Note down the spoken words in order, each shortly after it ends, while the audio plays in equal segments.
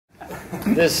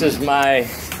This is my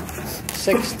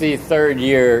 63rd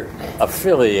year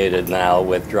affiliated now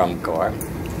with Drum Corps.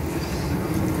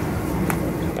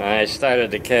 I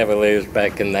started the Cavaliers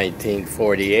back in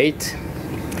 1948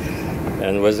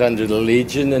 and was under the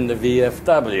Legion and the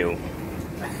VFW.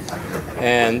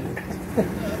 And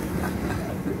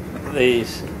the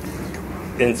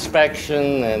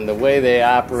inspection and the way they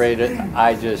operated,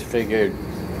 I just figured,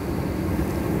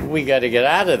 we got to get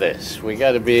out of this. We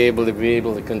got to be able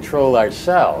to control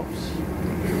ourselves.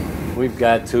 We've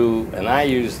got to, and I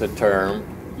use the term,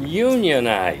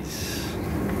 unionize.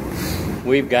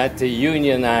 We've got to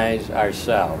unionize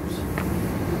ourselves.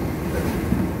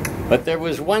 But there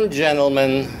was one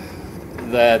gentleman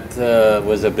that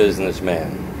was a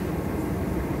businessman,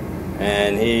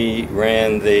 and he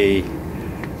ran the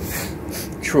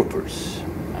troopers.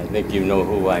 I think you know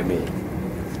who I mean.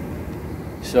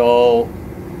 So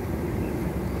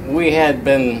we had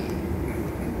been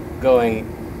going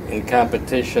in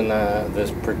competition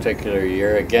this particular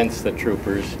year against the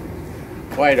troopers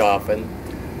quite often.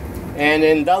 And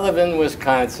in Delevan,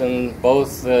 Wisconsin,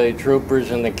 both the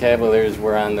troopers and the Cavaliers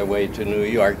were on their way to New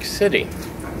York City.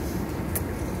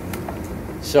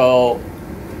 So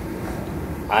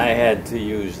I had to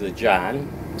use the John.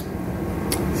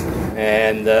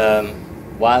 And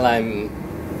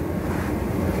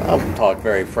I'll talk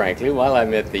very frankly, while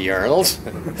I'm at the urinals,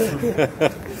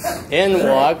 in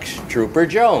walks Trooper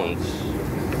Jones.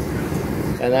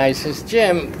 And I says,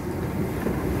 Jim,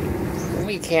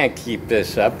 we can't keep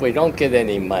this up. We don't get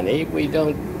any money. We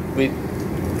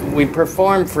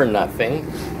perform for nothing.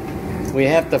 We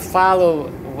have to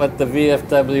follow what the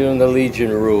VFW and the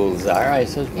Legion rules are. I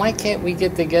says, why can't we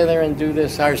get together and do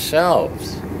this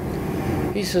ourselves?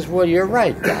 He says, well, you're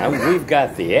right, Tom. We've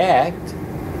got the act.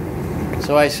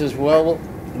 So I says, well,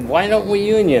 why don't we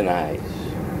unionize?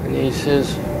 And he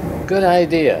says, good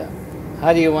idea.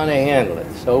 How do you want to handle it?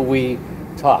 So we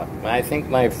talked. I think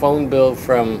my phone bill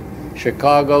from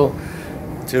Chicago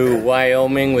to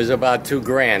Wyoming was about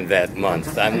 $2,000 that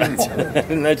month. I'm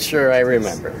not sure I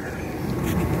remember.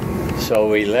 So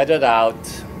we let it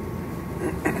out,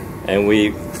 and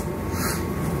we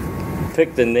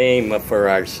picked a name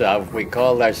for ourselves. We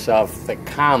called ourselves the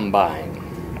Combine.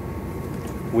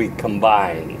 We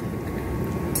combined.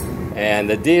 And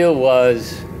the deal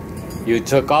was, you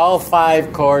took all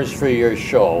 5 corps for your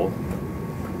show,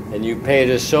 and you paid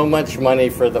us so much money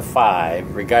for the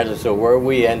 5, regardless of where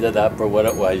we ended up or what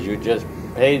it was. You just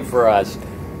paid for us.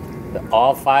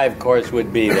 All 5 corps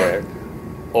would be there,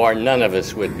 or none of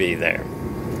us would be there.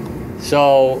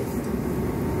 So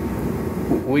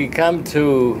we come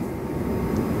to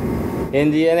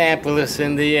Indianapolis,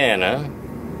 Indiana.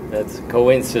 That's a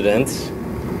coincidence.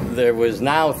 There was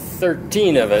now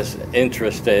 13 of us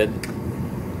interested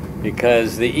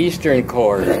because the Eastern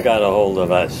Corps got a hold of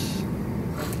us.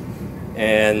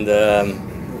 And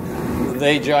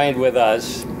they joined with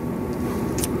us,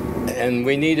 and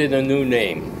we needed a new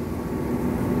name.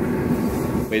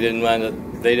 They didn't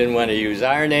want to use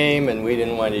our name, and we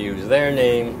didn't want to use their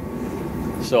name.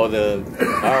 So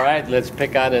all right, let's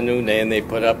pick out a new name. They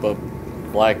put up a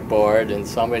blackboard, and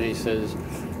somebody says,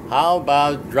 how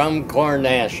about Drum Corps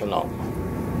National?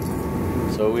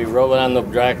 So we wrote on the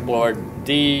blackboard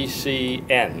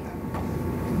DCN.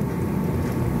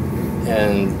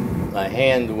 And my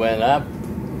hand went up,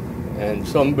 and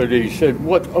somebody said,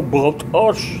 what about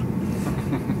us?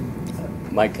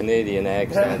 My Canadian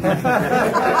accent.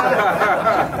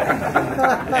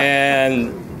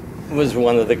 And it was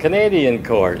one of the Canadian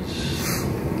Corps.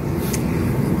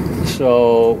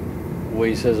 So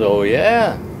we says, oh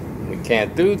yeah, we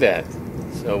can't do that.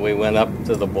 So we went up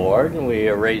to the board and we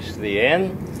erased the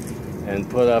N and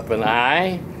put up an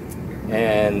I.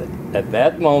 And at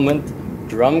that moment,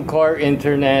 Drum Corps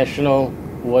International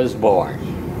was born.